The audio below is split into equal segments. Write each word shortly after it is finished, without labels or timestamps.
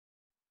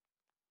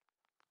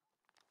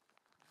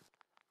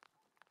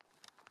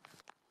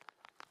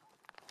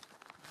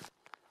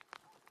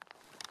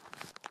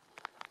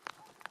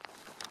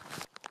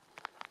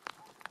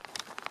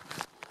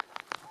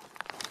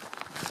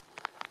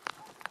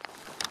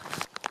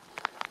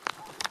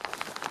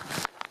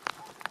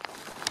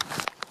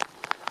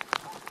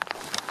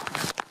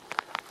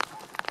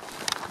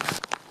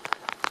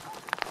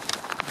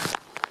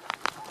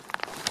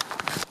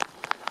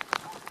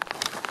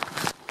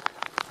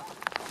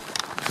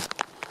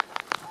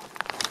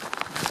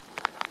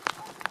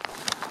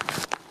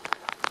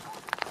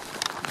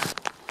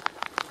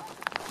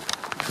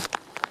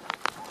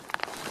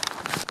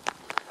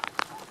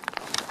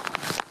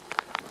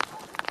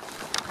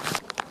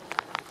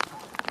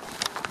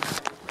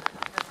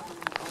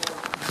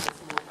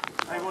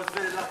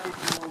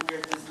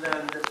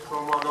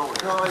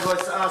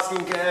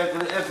asking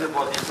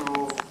everybody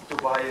to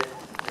buy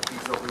a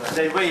piece of land.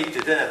 They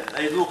waited there,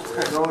 they looked.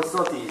 No, it's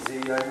not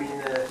easy. I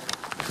mean,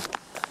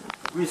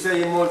 we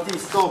say in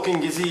Maltese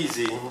talking is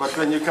easy, but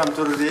when you come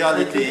to the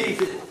reality,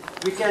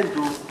 we can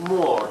do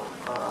more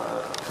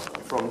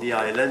from the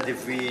island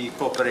if we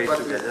cooperate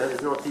together.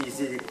 It's not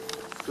easy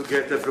to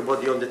get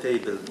everybody on the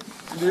table.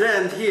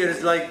 Land here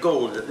is like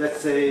gold.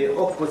 Let's say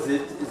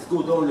opposite is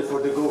good only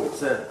for the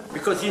goats,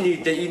 because you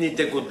need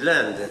the good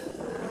land.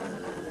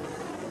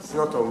 It's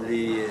not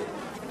only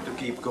to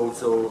keep goats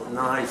so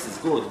nice, it's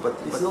good, but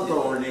it's not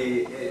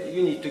only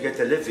you need to get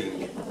a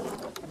living.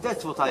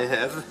 That's what I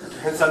have.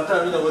 And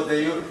sometimes, you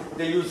know,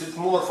 they use it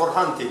more for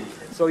hunting.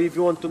 So if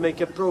you want to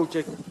make a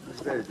project,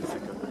 it's very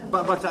difficult.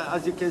 But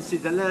as you can see,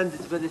 the land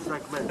is very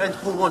fragmented. And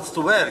who wants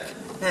to work?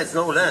 There's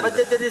no land. But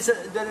there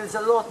is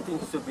a lot of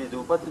things to be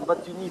do.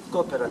 But you need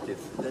cooperative.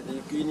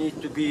 You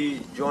need to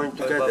be joined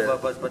together.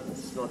 But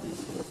it's not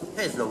easy.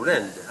 There's no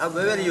land.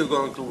 Where are you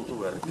going to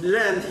work? The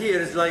land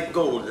here is like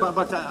gold.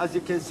 But as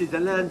you can see, the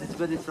land is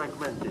very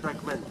fragmented.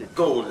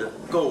 Gold.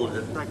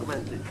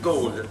 Fragmented.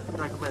 Gold.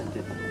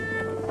 Fragmented.